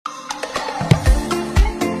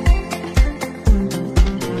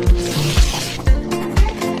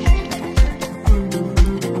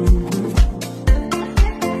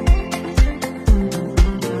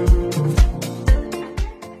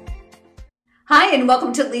Hi, and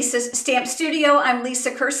welcome to Lisa's Stamp Studio. I'm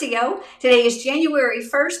Lisa Curcio. Today is January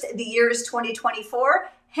 1st. The year is 2024.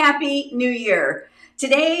 Happy New Year.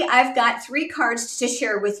 Today, I've got 3 cards to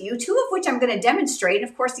share with you, 2 of which I'm going to demonstrate. And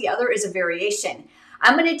of course, the other is a variation.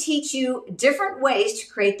 I'm going to teach you different ways to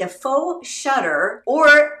create the faux shutter,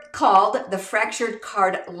 or called the fractured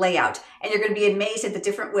card layout. And you're going to be amazed at the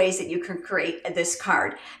different ways that you can create this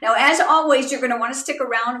card. Now, as always, you're going to want to stick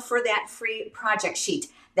around for that free project sheet.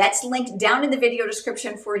 That's linked down in the video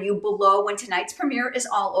description for you below when tonight's premiere is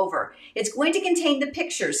all over. It's going to contain the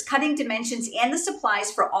pictures, cutting dimensions, and the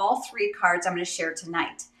supplies for all 3 cards I'm going to share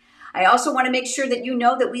tonight. I also want to make sure that you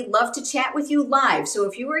know that we love to chat with you live. So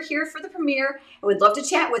if you are here for the premiere and would love to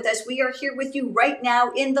chat with us, we are here with you right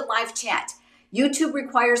now in the live chat. YouTube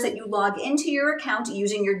requires that you log into your account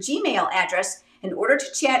using your Gmail address in order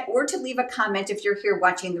to chat or to leave a comment if you're here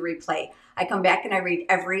watching the replay. I come back and I read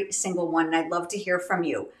every single one, and I'd love to hear from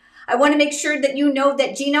you. I want to make sure that you know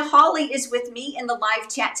that Gina Hawley is with me in the live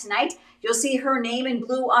chat tonight. You'll see her name in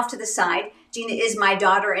blue off to the side. Gina is my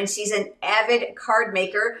daughter, and she's an avid card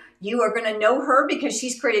maker. You are going to know her because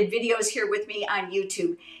she's created videos here with me on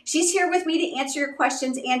YouTube. She's here with me to answer your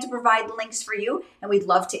questions and to provide links for you, and we'd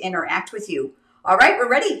love to interact with you. All right, we're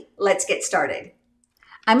ready. Let's get started.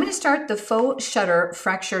 I'm going to start the faux shutter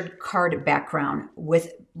fractured card background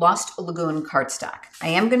with Lost Lagoon cardstock. I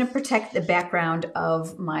am going to protect the background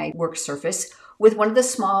of my work surface with one of the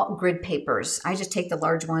small grid papers. I just take the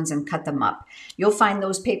large ones and cut them up. You'll find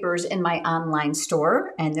those papers in my online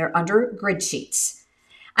store, and they're under grid sheets.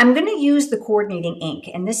 I'm going to use the coordinating ink,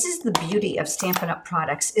 and this is the beauty of Stampin' Up!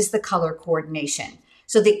 Products, is the color coordination.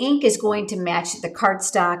 So the ink is going to match the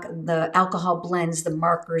cardstock, the alcohol blends, the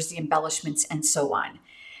markers, the embellishments, and so on.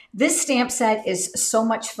 This stamp set is so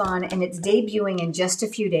much fun, and it's debuting in just a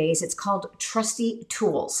few days. It's called Trusty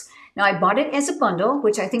Tools. Now, I bought it as a bundle,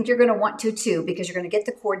 which I think you're going to want to too, because you're going to get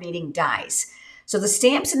the coordinating dies. So the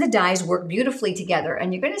stamps and the dies work beautifully together,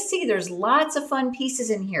 and you're going to see there's lots of fun pieces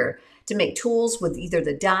in here to make tools with either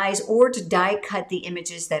the dies or to die cut the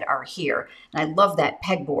images that are here. And I love that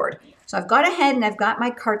pegboard. So I've got ahead and I've got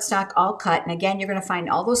my cardstock all cut. And again, you're going to find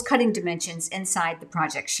all those cutting dimensions inside the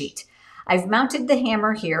project sheet. I've mounted the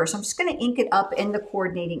hammer here, so I'm just going to ink it up in the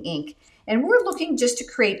coordinating ink. And we're looking just to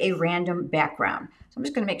create a random background. So I'm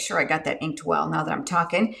just going to make sure I got that inked well now that I'm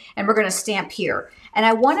talking. And we're going to stamp here. And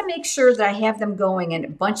I want to make sure that I have them going in a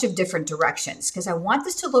bunch of different directions because I want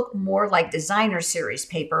this to look more like designer series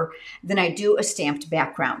paper than I do a stamped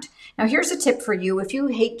background. Now here's a tip for you. If you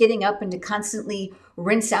hate getting up and to constantly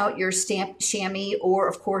rinse out your stamp chamois or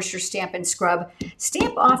of course your stamp and scrub,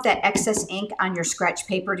 stamp off that excess ink on your scratch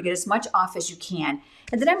paper to get as much off as you can.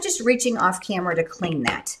 And then I'm just reaching off camera to clean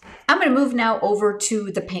that. I'm going to move now over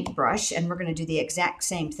to the paintbrush, and we're going to do the exact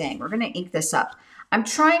same thing. We're going to ink this up. I'm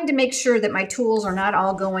trying to make sure that my tools are not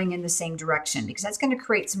all going in the same direction because that's going to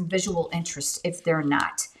create some visual interest if they're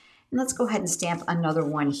not. And let's go ahead and stamp another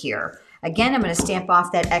one here. Again, I'm going to stamp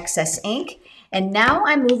off that excess ink. And now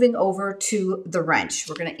I'm moving over to the wrench.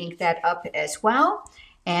 We're going to ink that up as well.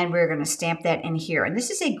 And we're going to stamp that in here. And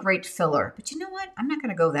this is a great filler. But you know what? I'm not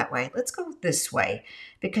going to go that way. Let's go this way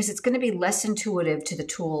because it's going to be less intuitive to the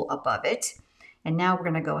tool above it. And now we're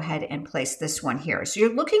going to go ahead and place this one here. So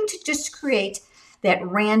you're looking to just create that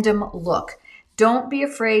random look. Don't be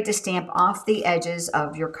afraid to stamp off the edges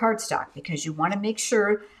of your cardstock because you want to make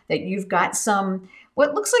sure that you've got some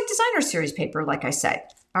what looks like designer series paper, like I said.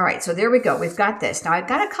 All right, so there we go. We've got this. Now I've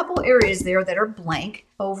got a couple areas there that are blank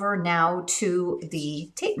over now to the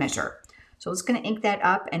tape measure. So it's going to ink that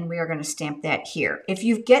up and we are going to stamp that here. If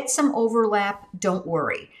you get some overlap, don't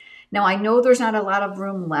worry. Now I know there's not a lot of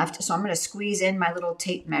room left, so I'm going to squeeze in my little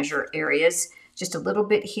tape measure areas, just a little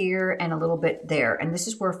bit here and a little bit there. And this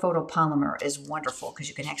is where photopolymer is wonderful because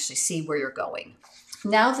you can actually see where you're going.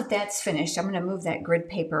 Now that that's finished, I'm going to move that grid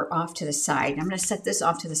paper off to the side. I'm going to set this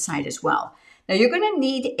off to the side as well. Now you're going to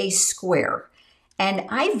need a square, and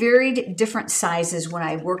I varied different sizes when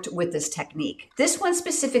I worked with this technique. This one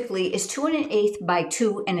specifically is 2 1/8 by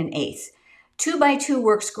 2 1/8. 2 by 2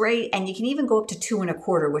 works great, and you can even go up to 2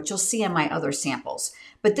 1/4, which you'll see on my other samples.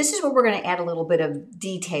 But this is where we're going to add a little bit of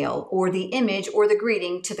detail or the image or the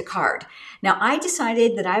greeting to the card. Now I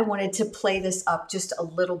decided that I wanted to play this up just a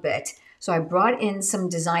little bit, so I brought in some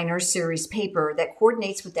designer series paper that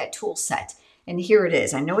coordinates with that tool set. And here it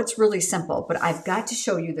is. I know it's really simple, but I've got to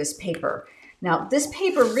show you this paper. Now, this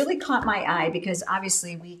paper really caught my eye because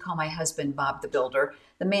obviously we call my husband Bob the Builder.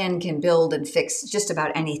 The man can build and fix just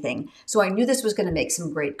about anything. So I knew this was going to make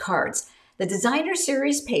some great cards. The designer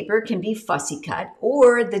series paper can be fussy cut,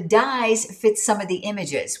 or the dies fit some of the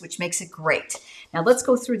images, which makes it great. Now let's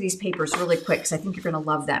go through these papers really quick because I think you're going to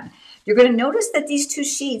love them. You're going to notice that these two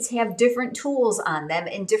sheets have different tools on them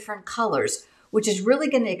in different colors, which is really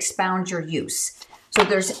going to expound your use. So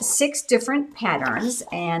there's 6 different patterns,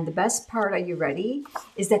 and the best part, are you ready,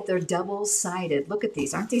 is that they're double-sided. Look at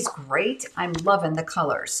these. Aren't these great? I'm loving the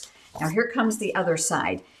colors. Now here comes the other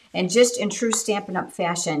side. And just in true Stampin' Up!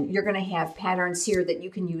 Fashion, you're going to have patterns here that you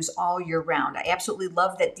can use all year round. I absolutely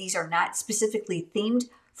love that these are not specifically themed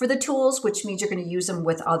for the tools, which means you're going to use them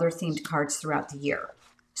with other themed cards throughout the year.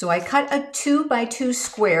 So I cut a 2x2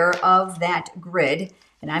 square of that grid,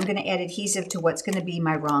 and I'm going to add adhesive to what's going to be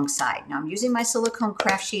my wrong side. Now I'm using my silicone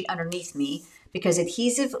craft sheet underneath me because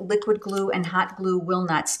adhesive, liquid glue, and hot glue will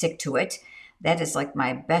not stick to it. That is like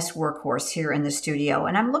my best workhorse here in the studio.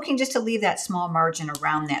 And I'm looking just to leave that small margin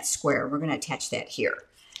around that square. We're going to attach that here.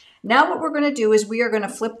 Now what we're going to do is we are going to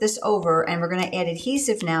flip this over and we're going to add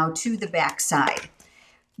adhesive now to the back side.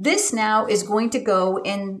 This now is going to go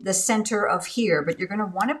in the center of here, but you're going to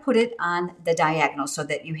want to put it on the diagonal so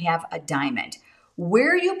that you have a diamond.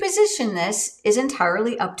 Where you position this is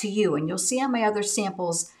entirely up to you, and you'll see on my other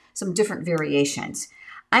samples some different variations.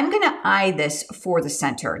 I'm going to eye this for the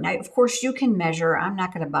center. Now, of course, you can measure. I'm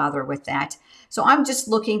not going to bother with that. So I'm just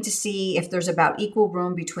looking to see if there's about equal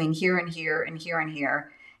room between here and here and here and here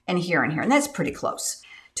and here and here, and that's pretty close.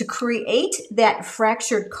 To create that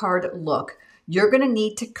fractured card look, you're going to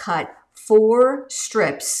need to cut 4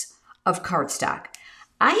 strips of cardstock.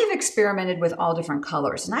 I have experimented with all different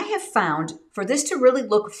colors, and I have found for this to really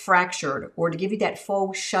look fractured or to give you that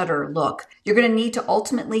faux shutter look, you're going to need to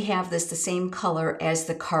ultimately have this the same color as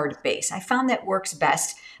the card base. I found that works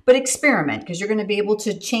best, but experiment because you're going to be able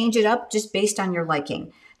to change it up just based on your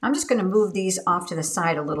liking. I'm just going to move these off to the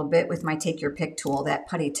side a little bit with my Take Your Pick tool. That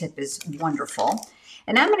putty tip is wonderful.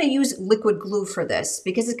 And I'm going to use liquid glue for this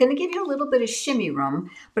because it's going to give you a little bit of shimmy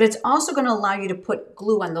room, but it's also going to allow you to put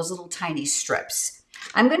glue on those little tiny strips.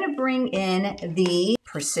 I'm going to bring in the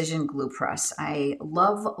Precision Glue Press. I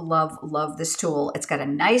love, love, love this tool. It's got a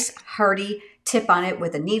nice hardy tip on it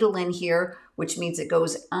with a needle in here, which means it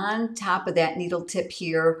goes on top of that needle tip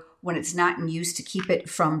here when it's not in use to keep it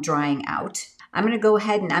from drying out. I'm going to go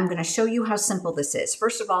ahead and I'm going to show you how simple this is.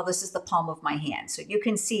 First of all, this is the palm of my hand, so you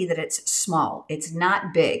can see that it's small. It's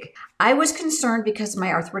not big. I was concerned because of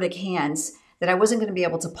my arthritic hands that I wasn't going to be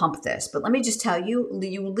able to pump this, but let me just tell you,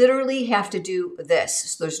 you literally have to do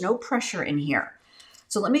this. So there's no pressure in here.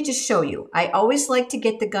 So let me just show you. I always like to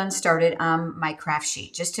get the gun started on my craft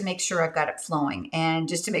sheet just to make sure I've got it flowing and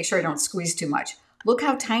just to make sure I don't squeeze too much. Look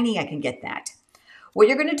how tiny I can get that. What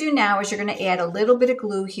you're going to do now is you're going to add a little bit of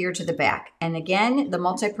glue here to the back. And again, the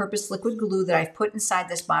multi-purpose liquid glue that I've put inside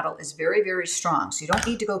this bottle is very, very strong, so you don't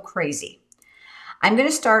need to go crazy. I'm going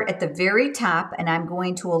to start at the very top and I'm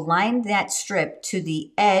going to align that strip to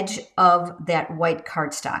the edge of that white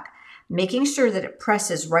cardstock, making sure that it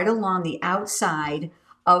presses right along the outside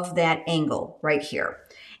of that angle right here.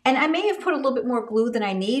 And I may have put a little bit more glue than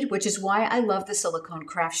I need, which is why I love the silicone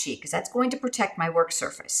craft sheet, because that's going to protect my work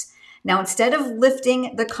surface. Now, instead of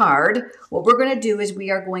lifting the card, what we're going to do is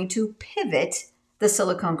we are going to pivot the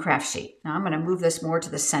silicone craft sheet. Now, I'm going to move this more to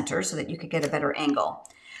the center so that you can get a better angle.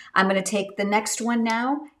 I'm going to take the next one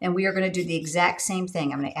now, and we are going to do the exact same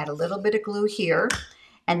thing. I'm going to add a little bit of glue here,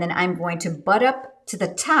 and then I'm going to butt up to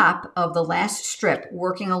the top of the last strip,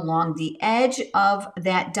 working along the edge of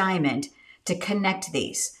that diamond to connect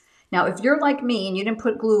these. Now, if you're like me and you didn't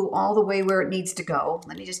put glue all the way where it needs to go,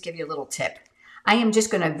 let me just give you a little tip. I am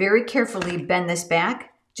just going to very carefully bend this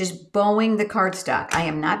back, just bowing the cardstock. I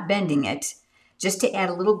am not bending it, just to add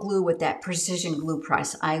a little glue with that Precision Glue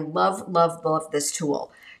Press. I love, love, love this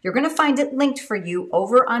tool. You're going to find it linked for you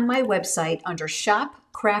over on my website under Shop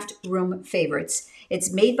Craft Room Favorites.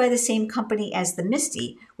 It's made by the same company as the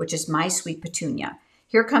Misty, which is My Sweet Petunia.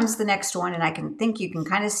 Here comes the next one, and I think you can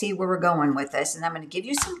kind of see where we're going with this. And I'm going to give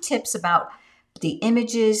you some tips about the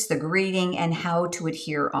images, the grading, and how to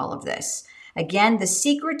adhere all of this. Again, the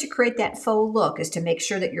secret to create that faux look is to make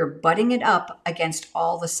sure that you're butting it up against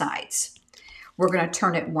all the sides. We're going to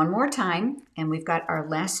turn it one more time, and we've got our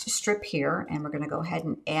last strip here, and we're going to go ahead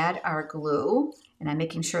and add our glue. And I'm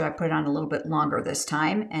making sure I put it on a little bit longer this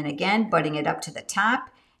time. And again, butting it up to the top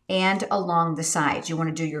and along the sides. You want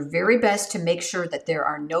to do your very best to make sure that there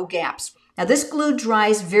are no gaps. Now, this glue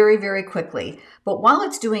dries very, very quickly, but while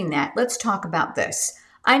it's doing that, let's talk about this.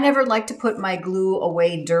 I never like to put my glue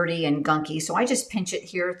away dirty and gunky, so I just pinch it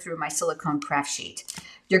here through my silicone craft sheet.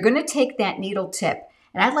 You're going to take that needle tip,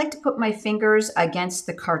 and I like to put my fingers against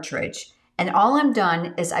the cartridge And all I'm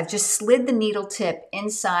done is I've just slid the needle tip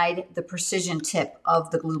inside the precision tip of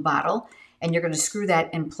the glue bottle, and you're going to screw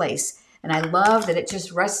that in place. And I love that it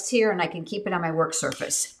just rests here and I can keep it on my work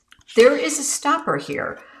surface. There is a stopper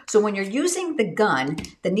here. So when you're using the gun,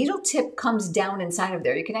 the needle tip comes down inside of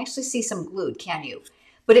there. You can actually see some glued, can you?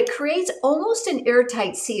 But it creates almost an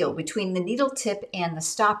airtight seal between the needle tip and the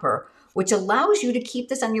stopper, which allows you to keep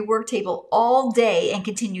this on your work table all day and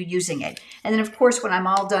continue using it. And then of course, when I'm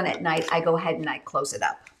all done at night, I go ahead and I close it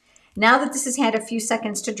up. Now that this has had a few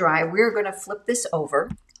seconds to dry, we're going to flip this over.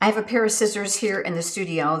 I have a pair of scissors here in the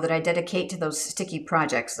studio that I dedicate to those sticky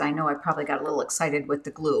projects. I know I probably got a little excited with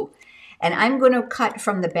the glue. And I'm going to cut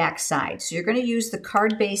from the back side. So you're going to use the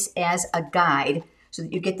card base as a guide so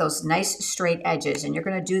that you get those nice straight edges. And you're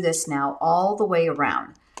going to do this now all the way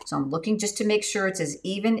around. So I'm looking just to make sure it's as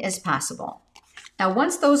even as possible. Now,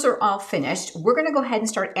 once those are all finished, we're going to go ahead and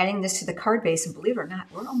start adding this to the card base. And believe it or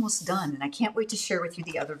not, we're almost done. And I can't wait to share with you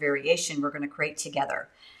the other variation we're going to create together.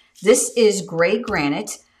 This is gray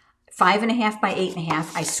granite, 5.5 by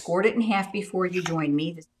 8.5. I scored it in half before you joined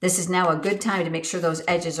me. This is now a good time to make sure those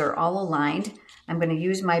edges are all aligned. I'm going to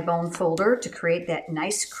use my bone folder to create that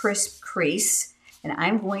nice crisp crease. And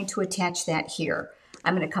I'm going to attach that here.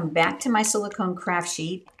 I'm going to come back to my silicone craft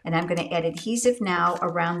sheet and I'm going to add adhesive now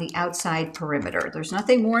around the outside perimeter. There's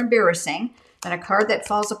nothing more embarrassing than a card that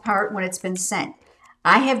falls apart when it's been sent.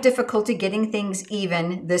 I have difficulty getting things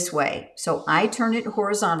even this way. So I turn it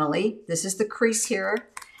horizontally. This is the crease here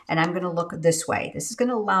and I'm going to look this way. This is going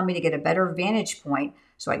to allow me to get a better vantage point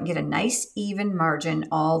so I can get a nice even margin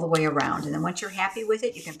all the way around. And then once you're happy with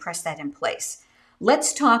it, you can press that in place.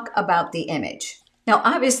 Let's talk about the image. Now,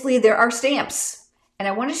 obviously there are stamps. And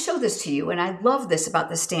I want to show this to you, and I love this about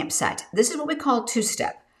the stamp set. This is what we call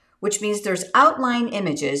two-step, which means there's outline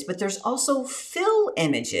images, but there's also fill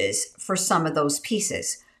images for some of those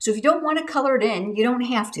pieces. So if you don't want to color it in, you don't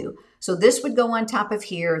have to. So this would go on top of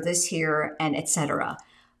here, this here, and etc.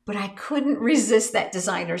 But I couldn't resist that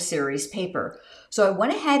designer series paper. So I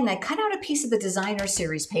went ahead and I cut out a piece of the designer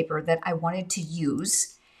series paper that I wanted to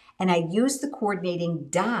use, and I used the coordinating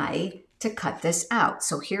die to cut this out.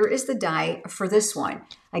 So here is the die for this one.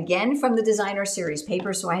 Again, from the designer series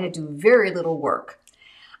paper, so I had to do very little work.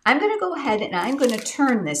 I'm going to go ahead and I'm going to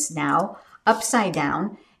turn this now upside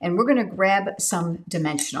down, and we're going to grab some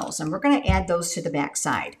dimensionals, and we're going to add those to the back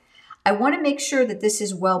side. I want to make sure that this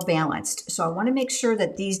is well balanced. So I want to make sure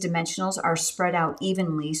that these dimensionals are spread out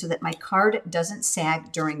evenly so that my card doesn't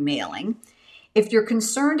sag during mailing. If you're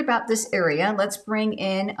concerned about this area, let's bring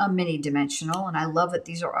in a mini dimensional. And I love that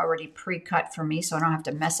these are already pre-cut for me so I don't have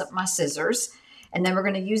to mess up my scissors. And then we're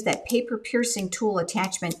going to use that paper piercing tool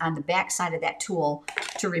attachment on the back side of that tool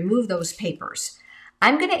to remove those papers.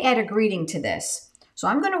 I'm going to add a greeting to this. So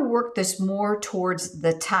I'm going to work this more towards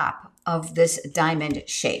the top of this diamond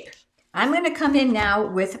shape. I'm going to come in now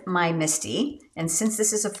with my Misty. And since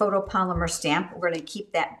this is a photopolymer stamp, we're going to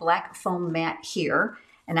keep that black foam mat here.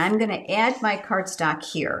 And I'm going to add my cardstock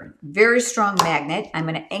here. Very strong magnet. I'm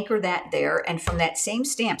going to anchor that there. And from that same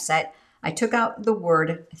stamp set, I took out the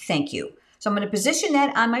word thank you. So I'm going to position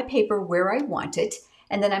that on my paper where I want it.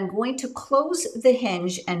 And then I'm going to close the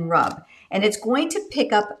hinge and rub. And it's going to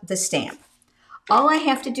pick up the stamp. All I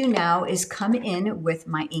have to do now is come in with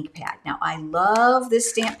my ink pad. Now I love this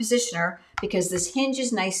stamp positioner because this hinge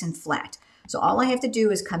is nice and flat. So all I have to do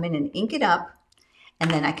is come in and ink it up. And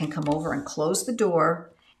then I can come over and close the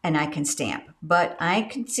door and I can stamp. But I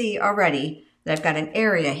can see already that I've got an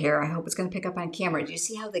area here. I hope it's going to pick up on camera. Do you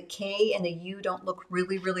see how the K and the U don't look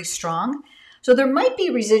really, really strong? So there might be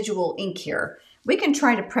residual ink here. We can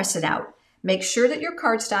try to press it out. Make sure that your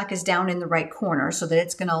cardstock is down in the right corner so that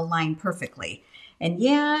it's going to align perfectly. And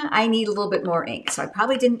yeah, I need a little bit more ink, so I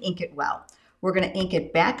probably didn't ink it well. We're going to ink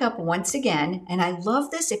it back up once again. And I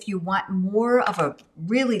love this if you want more of a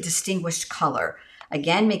really distinguished color.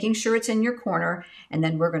 Again, making sure it's in your corner, and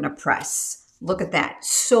then we're going to press. Look at that,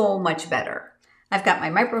 so much better. I've got my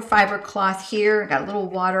microfiber cloth here, got a little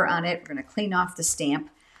water on it. We're going to clean off the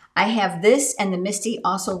stamp. I have this and the Misty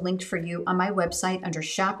also linked for you on my website under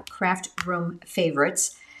Shop Craft Room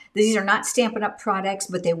Favorites. These are not Stampin' Up! Products,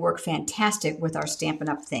 but they work fantastic with our Stampin'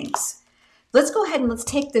 Up! Things. Let's go ahead and let's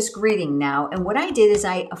take this greeting now. And what I did is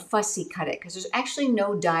I fussy cut it because there's actually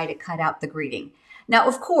no die to cut out the greeting. Now,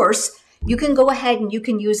 of course, you can go ahead and you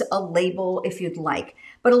can use a label if you'd like.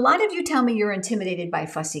 But a lot of you tell me you're intimidated by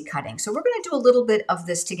fussy cutting. So we're going to do a little bit of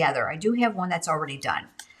this together. I do have one that's already done.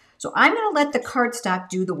 So I'm going to let the cardstock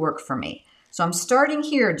do the work for me. So I'm starting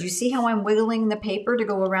here. Do you see how I'm wiggling the paper to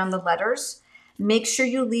go around the letters? Make sure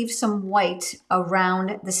you leave some white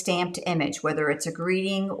around the stamped image, whether it's a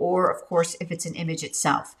greeting or, of course, if it's an image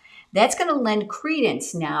itself. That's going to lend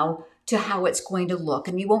credence now to how it's going to look,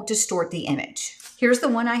 and you won't distort the image. Here's the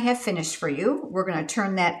one I have finished for you. We're going to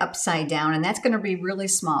turn that upside down, and that's going to be really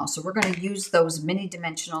small. So we're going to use those mini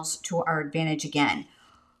dimensionals to our advantage again.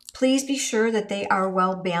 Please be sure that they are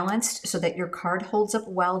well balanced so that your card holds up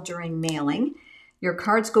well during mailing. Your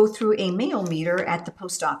cards go through a mail meter at the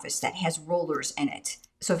post office that has rollers in it.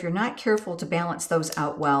 So if you're not careful to balance those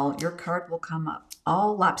out well, your card will come up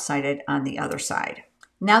all lopsided on the other side.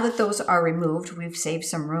 Now that those are removed, we've saved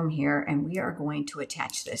some room here, and we are going to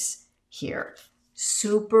attach this here.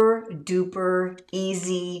 Super duper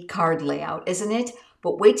easy card layout, isn't it?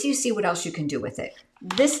 But wait till you see what else you can do with it.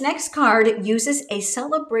 This next card uses a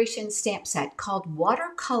celebration stamp set called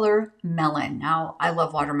Watercolor Melon. Now, I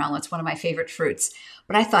love watermelon. It's one of my favorite fruits.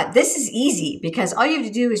 But I thought this is easy because all you have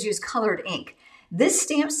to do is use colored ink. This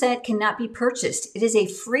stamp set cannot be purchased. It is a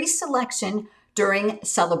free selection during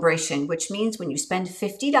celebration, which means when you spend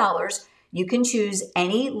 $50, you can choose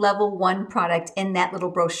any level 1 product in that little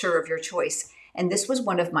brochure of your choice. And this was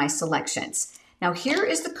one of my selections. Now, here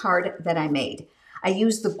is the card that I made. I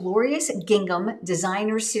used the Glorious Gingham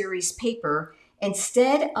Designer Series paper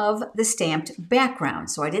instead of the stamped background.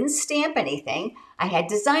 So I didn't stamp anything. I had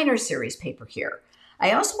Designer Series paper here.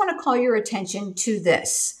 I also want to call your attention to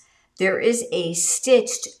this. There is a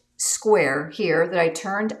stitched square here that I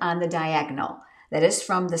turned on the diagonal. That is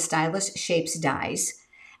from the Stylish Shapes dies.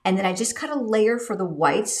 And then I just cut a layer for the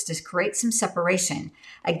whites to create some separation.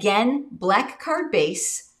 Again, black card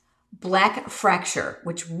base, black fracture,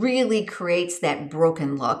 which really creates that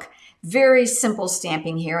broken look. Very simple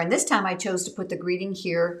stamping here. And this time I chose to put the greeting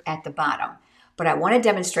here at the bottom. But I want to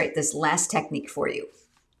demonstrate this last technique for you.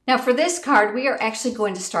 Now for this card, we are actually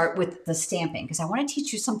going to start with the stamping because I want to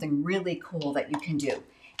teach you something really cool that you can do.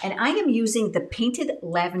 And I am using the Painted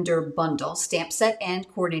Lavender Bundle stamp set and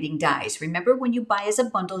coordinating dies. Remember, when you buy as a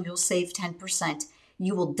bundle, you'll save 10%.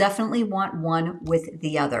 You will definitely want one with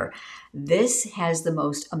the other. This has the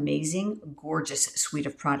most amazing, gorgeous suite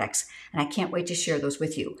of products, and I can't wait to share those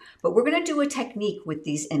with you. But we're going to do a technique with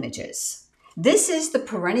these images. This is the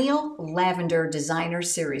Perennial Lavender Designer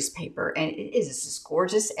Series paper, and it is as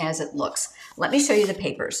gorgeous as it looks. Let me show you the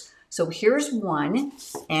papers. So here's one,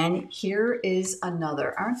 and here is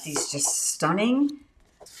another. Aren't these just stunning?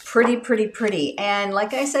 Pretty, pretty, pretty. And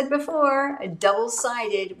like I said before,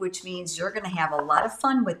 double-sided, which means you're going to have a lot of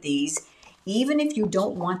fun with these, even if you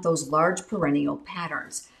don't want those large perennial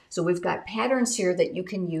patterns. So we've got patterns here that you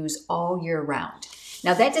can use all year round.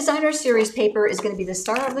 Now that Designer Series paper is going to be the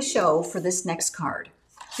star of the show for this next card.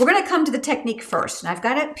 We're going to come to the technique first. And I've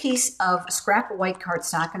got a piece of scrap white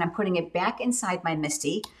cardstock, and I'm putting it back inside my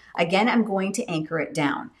MISTI. Again, I'm going to anchor it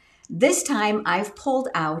down. This time I've pulled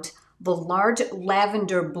out the large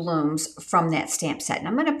lavender blooms from that stamp set. And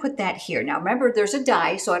I'm going to put that here. Now remember, there's a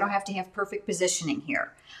die, so I don't have to have perfect positioning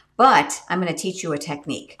here. But I'm going to teach you a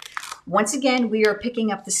technique. Once again, we are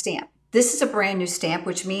picking up the stamp. This is a brand new stamp,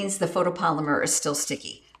 which means the photopolymer is still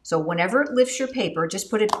sticky. So whenever it lifts your paper, just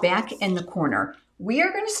put it back in the corner. We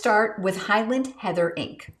are going to start with Highland Heather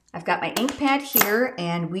ink. I've got my ink pad here,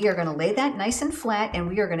 and we are going to lay that nice and flat, and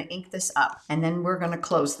we are going to ink this up. And then we're going to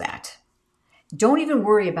close that. Don't even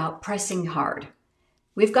worry about pressing hard.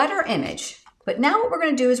 We've got our image, but now what we're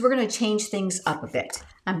going to do is we're going to change things up a bit.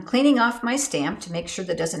 I'm cleaning off my stamp to make sure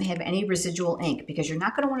that it doesn't have any residual ink, because you're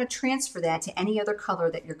not going to want to transfer that to any other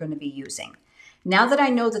color that you're going to be using. Now that I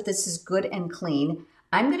know that this is good and clean,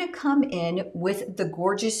 I'm going to come in with the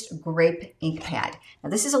gorgeous grape ink pad. Now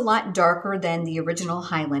this is a lot darker than the original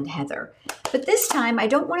Highland Heather, but this time I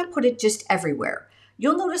don't want to put it just everywhere.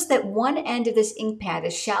 You'll notice that one end of this ink pad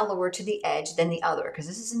is shallower to the edge than the other because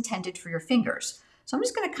this is intended for your fingers. So I'm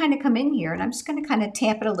just going to kind of come in here and I'm just going to kind of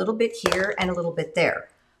tamp it a little bit here and a little bit there.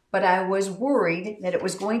 But I was worried that it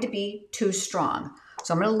was going to be too strong.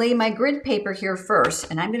 So I'm going to lay my grid paper here first,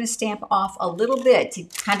 and I'm going to stamp off a little bit to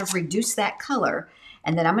kind of reduce that color.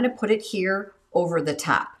 And then I'm going to put it here over the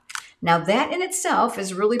top. Now that in itself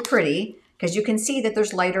is really pretty because you can see that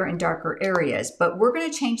there's lighter and darker areas, but we're going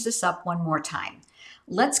to change this up one more time.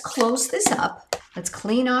 Let's close this up. Let's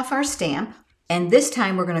clean off our stamp. And this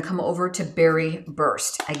time we're going to come over to Berry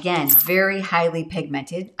Burst. Again, very highly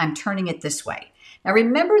pigmented. I'm turning it this way. Now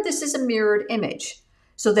remember, this is a mirrored image,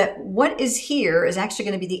 so that what is here is actually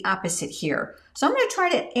going to be the opposite here. So I'm going to try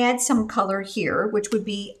to add some color here, which would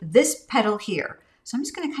be this petal here. So I'm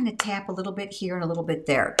just going to kind of tap a little bit here and a little bit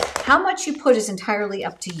there. How much you put is entirely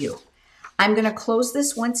up to you. I'm going to close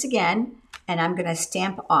this once again, and I'm going to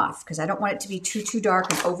stamp off because I don't want it to be too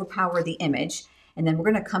dark and overpower the image. And then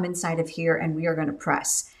we're going to come inside of here and we are going to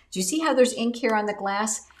press. Do you see how there's ink here on the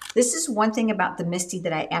glass? This is one thing about the Misty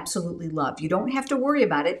that I absolutely love. You don't have to worry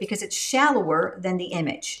about it because it's shallower than the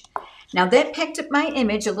image. Now that picked up my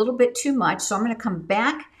image a little bit too much, so I'm going to come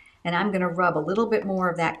back and I'm going to rub a little bit more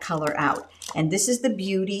of that color out. And this is the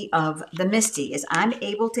beauty of the Misty, is I'm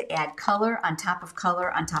able to add color on top of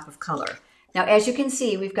color on top of color. Now, as you can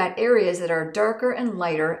see, we've got areas that are darker and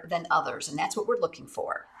lighter than others, and that's what we're looking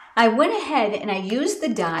for. I went ahead and I used the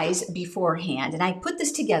dies beforehand, and I put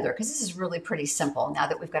this together because this is really pretty simple now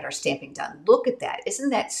that we've got our stamping done. Look at that. Isn't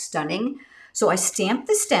that stunning? So I stamped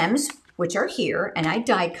the stems, which are here, and I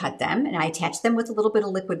die cut them, and I attached them with a little bit of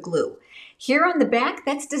liquid glue. Here on the back,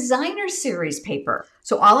 that's designer series paper.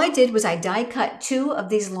 So all I did was I die cut 2 of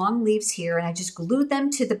these long leaves here, and I just glued them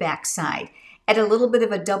to the back side. Add a little bit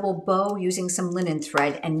of a double bow using some linen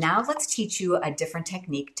thread, and now let's teach you a different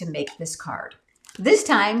technique to make this card. This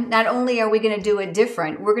time, not only are we going to do it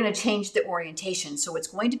different, we're going to change the orientation, so it's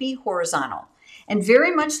going to be horizontal. And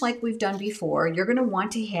very much like we've done before, you're going to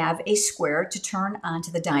want to have a square to turn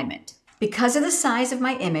onto the diamond. Because of the size of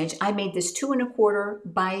my image, I made this 2 1/4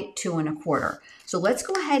 by 2 1/4. So let's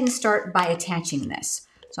go ahead and start by attaching this.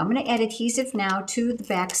 So I'm going to add adhesive now to the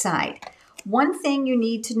back side. One thing you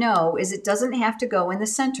need to know is it doesn't have to go in the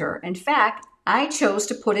center. In fact, I chose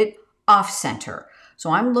to put it off center.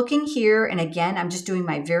 So I'm looking here, and again, I'm just doing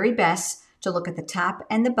my very best to look at the top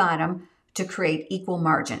and the bottom to create equal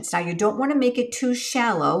margins. Now, you don't want to make it too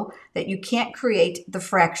shallow that you can't create the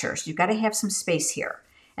fractures. You've got to have some space here.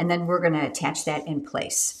 And then we're going to attach that in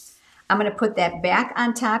place. I'm going to put that back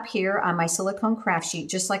on top here on my silicone craft sheet,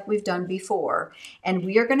 just like we've done before. And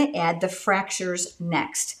we are going to add the fractures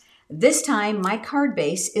next. This time, my card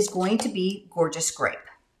base is going to be Gorgeous Grape.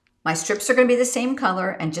 My strips are going to be the same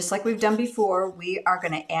color, and just like we've done before, we are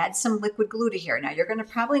going to add some liquid glue to here. Now, you're going to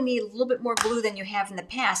probably need a little bit more glue than you have in the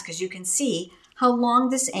past because you can see how long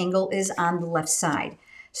this angle is on the left side.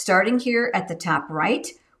 Starting here at the top right,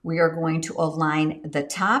 we are going to align the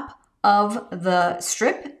top of the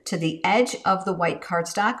strip to the edge of the white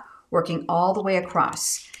cardstock, working all the way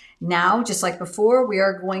across. Now, just like before, we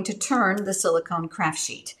are going to turn the silicone craft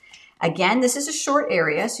sheet. Again, this is a short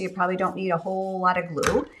area, so you probably don't need a whole lot of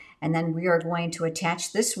glue. And then we are going to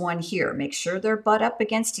attach this one here. Make sure they're butt up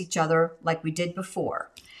against each other like we did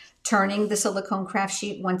before. Turning the silicone craft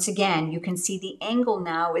sheet once again, you can see the angle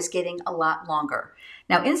now is getting a lot longer.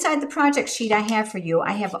 Now, inside the project sheet I have for you,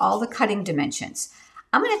 I have all the cutting dimensions.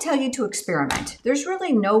 I'm going to tell you to experiment. There's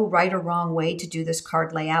really no right or wrong way to do this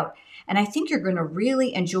card layout, and I think you're going to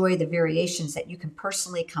really enjoy the variations that you can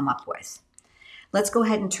personally come up with. Let's go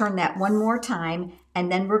ahead and turn that one more time,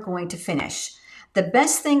 and then we're going to finish. The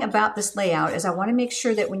best thing about this layout is I want to make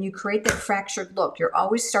sure that when you create that fractured look, you're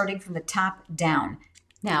always starting from the top down.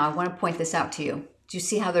 Now, I want to point this out to you. Do you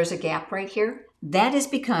see how there's a gap right here? That is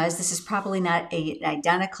because this is probably not an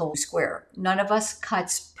identical square. None of us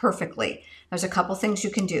cuts perfectly. There's a couple things you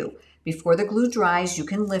can do. Before the glue dries, you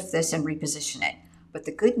can lift this and reposition it. But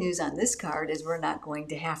the good news on this card is we're not going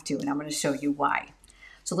to have to, and I'm going to show you why.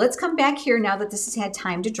 So let's come back here now that this has had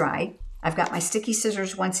time to dry. I've got my sticky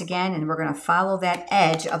scissors once again, and we're going to follow that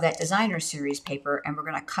edge of that designer series paper, and we're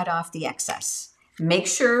going to cut off the excess. Make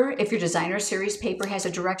sure if your designer series paper has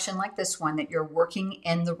a direction like this one that you're working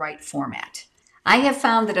in the right format. I have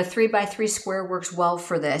found that a 3x3 square works well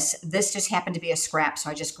for this. This just happened to be a scrap,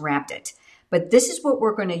 so I just grabbed it. But this is what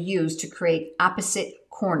we're going to use to create opposite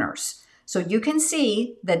corners. So you can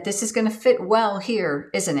see that this is going to fit well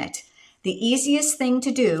here, isn't it? The easiest thing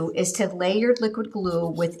to do is to lay your liquid glue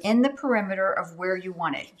within the perimeter of where you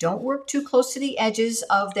want it. Don't work too close to the edges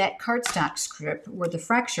of that cardstock strip where the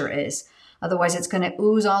fracture is. Otherwise, it's going to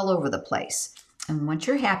ooze all over the place. And once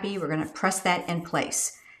you're happy, we're going to press that in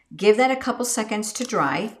place. Give that a couple seconds to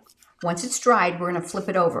dry. Once it's dried, we're going to flip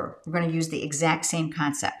it over. We're going to use the exact same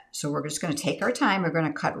concept. So we're just going to take our time. We're going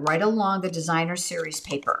to cut right along the designer series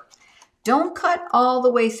paper. Don't cut all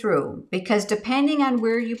the way through, because depending on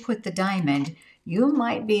where you put the diamond, you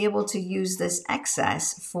might be able to use this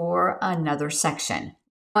excess for another section.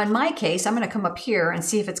 In my case, I'm going to come up here and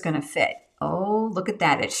see if it's going to fit. Oh, look at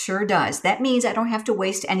that. It sure does. That means I don't have to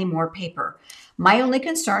waste any more paper. My only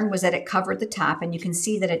concern was that it covered the top, and you can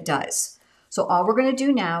see that it does. So all we're going to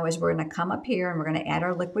do now is we're going to come up here and we're going to add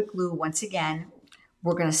our liquid glue once again.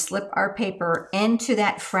 We're going to slip our paper into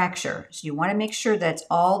that fracture. So you want to make sure that's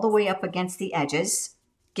all the way up against the edges.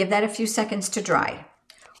 Give that a few seconds to dry.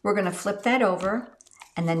 We're going to flip that over,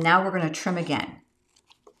 and then now we're going to trim again.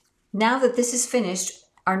 Now that this is finished,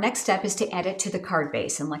 our next step is to add it to the card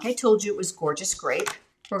base. And like I told you, it was Gorgeous Grape.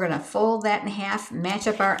 We're going to fold that in half, match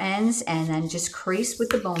up our ends, and then just crease with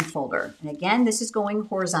the bone folder. And again, this is going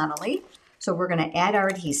horizontally. So we're going to add our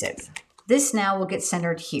adhesive. This now will get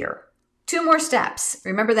centered here. 2 more steps.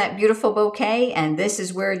 Remember that beautiful bouquet? And this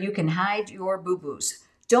is where you can hide your boo-boos.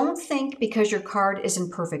 Don't think because your card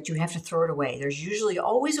isn't perfect, you have to throw it away. There's usually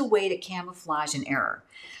always a way to camouflage an error.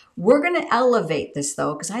 We're going to elevate this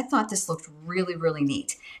though, because I thought this looked really, really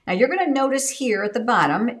neat. Now you're going to notice here at the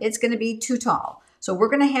bottom, it's going to be too tall. So we're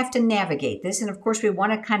going to have to navigate this. And of course we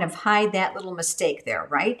want to kind of hide that little mistake there,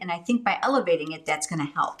 right? And I think by elevating it, that's going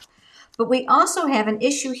to help. But we also have an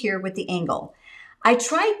issue here with the angle. I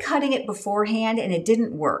tried cutting it beforehand and it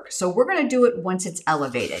didn't work. So we're going to do it once it's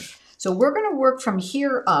elevated. So we're going to work from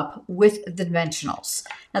here up with the dimensionals.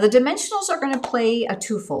 Now the dimensionals are going to play a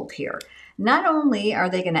twofold here. Not only are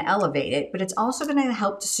they going to elevate it, but it's also going to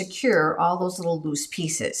help to secure all those little loose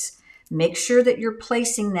pieces. Make sure that you're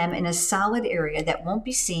placing them in a solid area that won't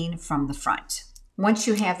be seen from the front. Once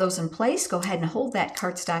you have those in place, go ahead and hold that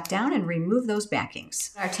cardstock down and remove those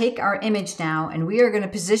backings. Now take our image now and we are going to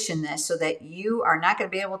position this so that you are not going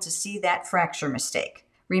to be able to see that fracture mistake.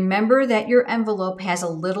 Remember that your envelope has a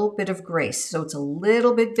little bit of grace, so it's a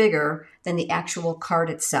little bit bigger than the actual card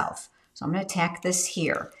itself. So I'm going to tack this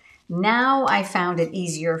here. Now I found it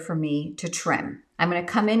easier for me to trim. I'm going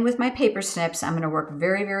to come in with my paper snips. I'm going to work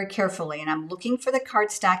very, very carefully, and I'm looking for the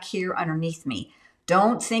cardstock here underneath me.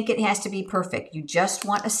 Don't think it has to be perfect. You just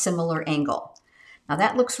want a similar angle. Now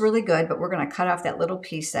that looks really good, but we're going to cut off that little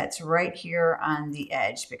piece that's right here on the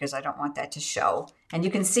edge because I don't want that to show. And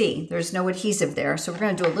you can see there's no adhesive there, so we're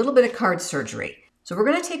going to do a little bit of card surgery. So we're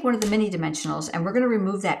going to take one of the mini dimensionals and we're going to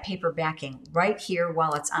remove that paper backing right here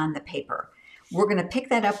while it's on the paper. We're going to pick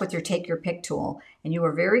that up with your Take Your Pick tool, and you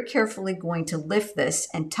are very carefully going to lift this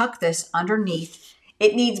and tuck this underneath.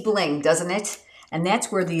 It needs bling, doesn't it? And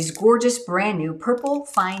that's where these gorgeous brand new purple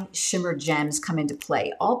fine shimmer gems come into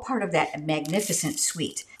play, all part of that magnificent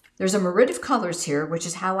suite. There's a myriad of colors here, which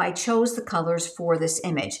is how I chose the colors for this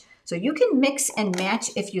image. So you can mix and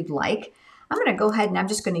match if you'd like. I'm going to go ahead and I'm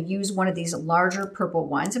just going to use one of these larger purple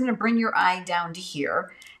ones. I'm going to bring your eye down to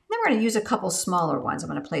here. Then we're going to use a couple smaller ones. I'm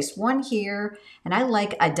going to place one here, and I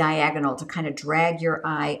like a diagonal to kind of drag your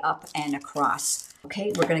eye up and across.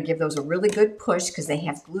 Okay, we're going to give those a really good push because they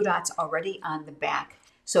have glue dots already on the back.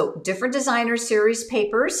 So different designer series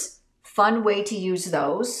papers, fun way to use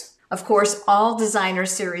those. Of course, all designer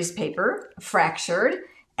series paper, fractured.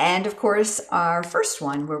 And of course, our first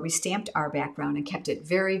one where we stamped our background and kept it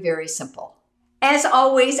very, very simple. As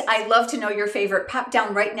always, I'd love to know your favorite. Pop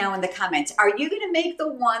down right now in the comments. Are you going to make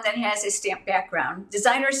the one that has a stamped background?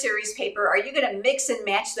 Designer series paper, are you going to mix and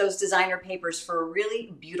match those designer papers for a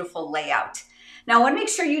really beautiful layout? Now, I want to make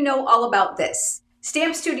sure you know all about this.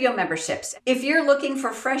 Stamp Studio memberships. If you're looking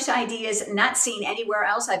for fresh ideas not seen anywhere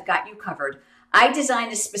else, I've got you covered. I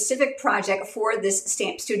designed a specific project for this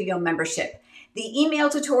Stamp Studio membership. The email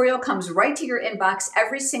tutorial comes right to your inbox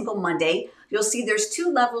every single Monday. You'll see there's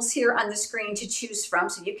 2 levels here on the screen to choose from,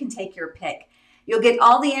 so you can take your pick. You'll get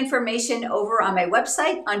all the information over on my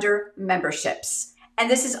website under memberships. And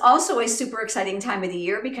this is also a super exciting time of the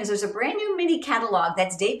year because there's a brand new mini catalog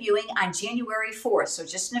that's debuting on January 4th, so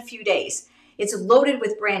just in a few days. It's loaded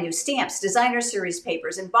with brand new stamps, designer series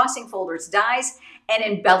papers, embossing folders, dies, and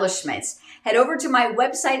embellishments. Head over to my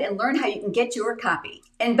website and learn how you can get your copy.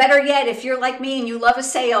 And better yet, if you're like me and you love a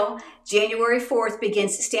sale, January 4th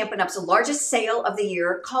begins Stampin' Up's largest sale of the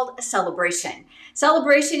year called Celebration.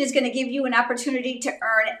 Celebration is going to give you an opportunity to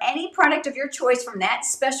earn any product of your choice from that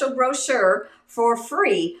special brochure for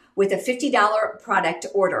free with a $50 product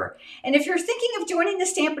order. And if you're thinking of joining the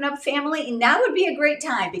Stampin' Up family, now would be a great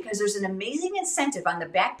time because there's an amazing incentive on the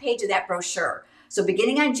back page of that brochure. So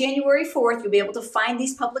beginning on January 4th, you'll be able to find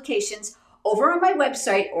these publications over on my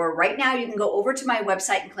website, or right now you can go over to my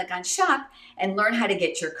website and click on shop and learn how to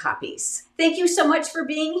get your copies. Thank you so much for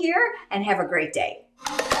being here and have a great day.